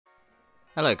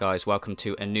Hello guys, welcome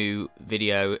to a new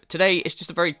video. Today it's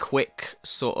just a very quick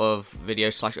sort of video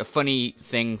slash a funny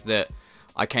thing that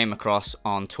I came across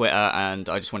on Twitter and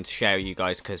I just wanted to share with you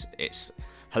guys because it's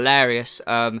hilarious.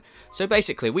 So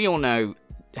basically we all know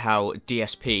how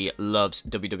DSP loves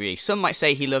WWE. Some might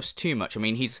say he loves too much. I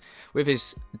mean, he's with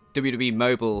his WWE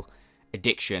mobile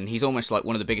addiction, he's almost like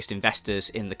one of the biggest investors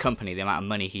in the company, the amount of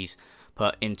money he's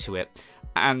put into it.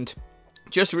 And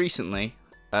just recently,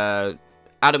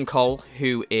 Adam Cole,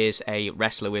 who is a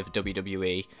wrestler with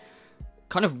WWE,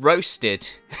 kind of roasted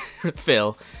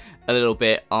Phil a little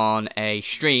bit on a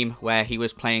stream where he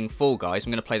was playing Fall Guys.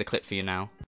 I'm going to play the clip for you now.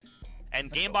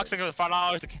 And Gamebox looking for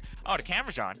 $5. Oh, the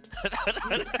camera's on.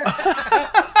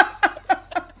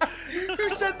 Who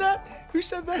said that? Who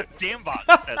said that? Gamebox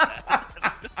said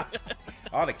that.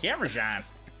 Oh, the camera's on.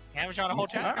 Camera's on the whole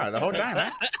time. Ah, the whole time, huh?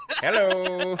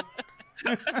 Hello.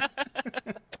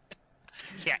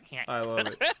 Can't. I love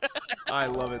it. I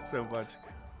love it so much.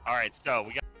 All right, so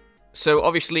we got. So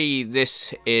obviously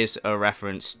this is a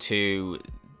reference to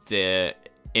the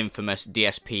infamous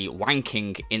DSP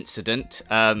wanking incident.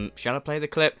 Shall I play the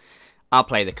clip? I'll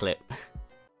play the clip.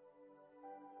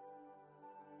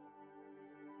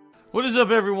 What is up,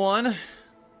 everyone?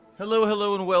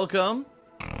 Hello, and welcome.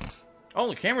 Oh,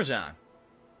 the camera's on.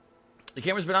 The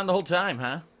camera's been on the whole time,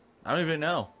 huh? I don't even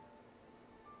know.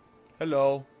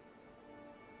 Hello.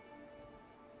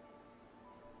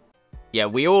 Yeah,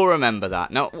 we all remember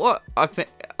that. Now, what I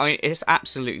mean, it's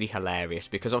absolutely hilarious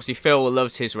because obviously Phil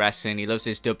loves his wrestling, he loves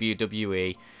his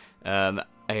WWE,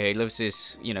 he loves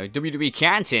his, WWE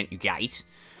content, you guys.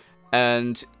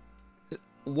 And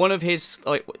one of his,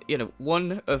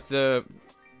 one of the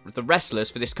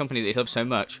wrestlers for this company that he loves so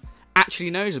much actually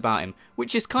knows about him,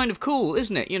 which is kind of cool,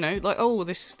 isn't it? Like, oh,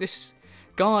 this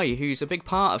guy who's a big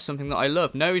part of something that I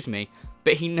love knows me,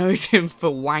 but he knows him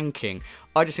for wanking.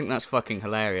 I just think that's fucking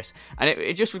hilarious. And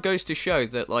it just goes to show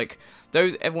that, like,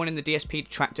 though everyone in the DSP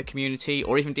detractor community,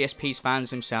 or even DSP's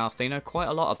fans himself, they know quite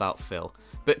a lot about Phil.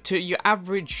 But to your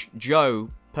average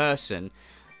Joe person,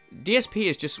 DSP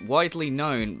is just widely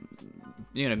known,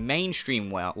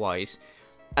 mainstream-wise,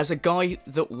 as a guy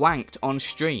that wanked on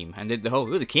stream and did the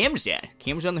whole, oh, the camera's there.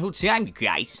 Camera's on the whole time, you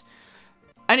guys.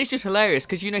 And it's just hilarious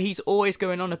because, he's always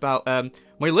going on about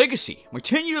my legacy, my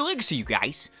 10-year legacy, you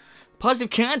guys. Positive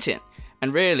content.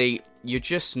 And really, you're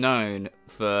just known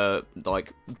for,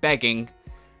 like, begging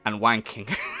and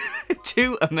wanking.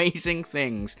 Two amazing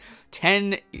things.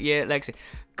 10-year legacy.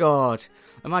 God,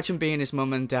 imagine being his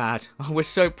mum and dad. Oh, we're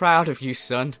so proud of you,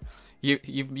 son.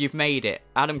 You've made it.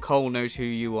 Adam Cole knows who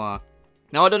you are.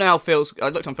 Now, I don't know how I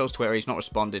looked on Phil's Twitter, he's not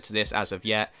responded to this as of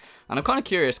yet. And I'm kind of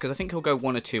curious, because I think he'll go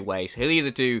one or two ways. He'll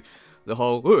either do the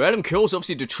whole, oh, Adam Cole's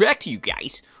obviously a detractor, you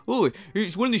guys. Oh,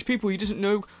 he's one of these people, he doesn't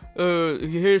know,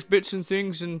 he hears bits and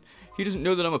things, and he doesn't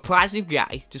know that I'm a positive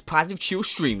guy. Just positive, chill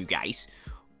stream, you guys.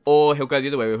 Or he'll go the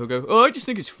other way, where he'll go, oh, I just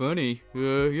think it's funny.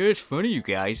 Yeah, it's funny, you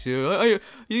guys. The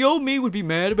old me would be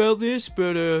mad about this,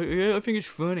 but, yeah, I think it's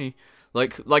funny.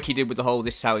 Like he did with the whole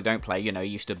This Is How We Don't Play, he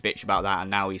used to bitch about that,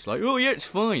 and now he's like, oh yeah, it's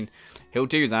fine. He'll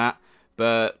do that,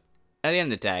 but at the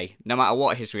end of the day, no matter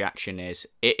what his reaction is,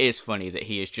 it is funny that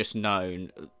he is just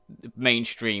known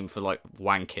mainstream for, like,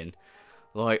 wanking.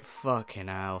 Like, fucking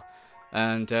hell.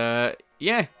 And,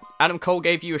 yeah, Adam Cole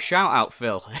gave you a shout-out,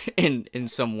 Phil, in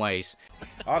some ways.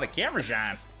 Oh, the camera's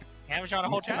on. Camera's on the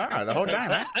whole time. Ah, the whole time,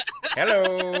 huh?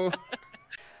 Hello.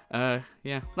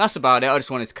 Yeah, that's about it. I just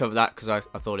wanted to cover that because I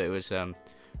thought it was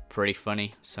pretty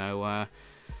funny. So,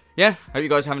 yeah, hope you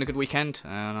guys are having a good weekend,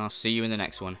 and I'll see you in the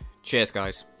next one. Cheers,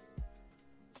 guys.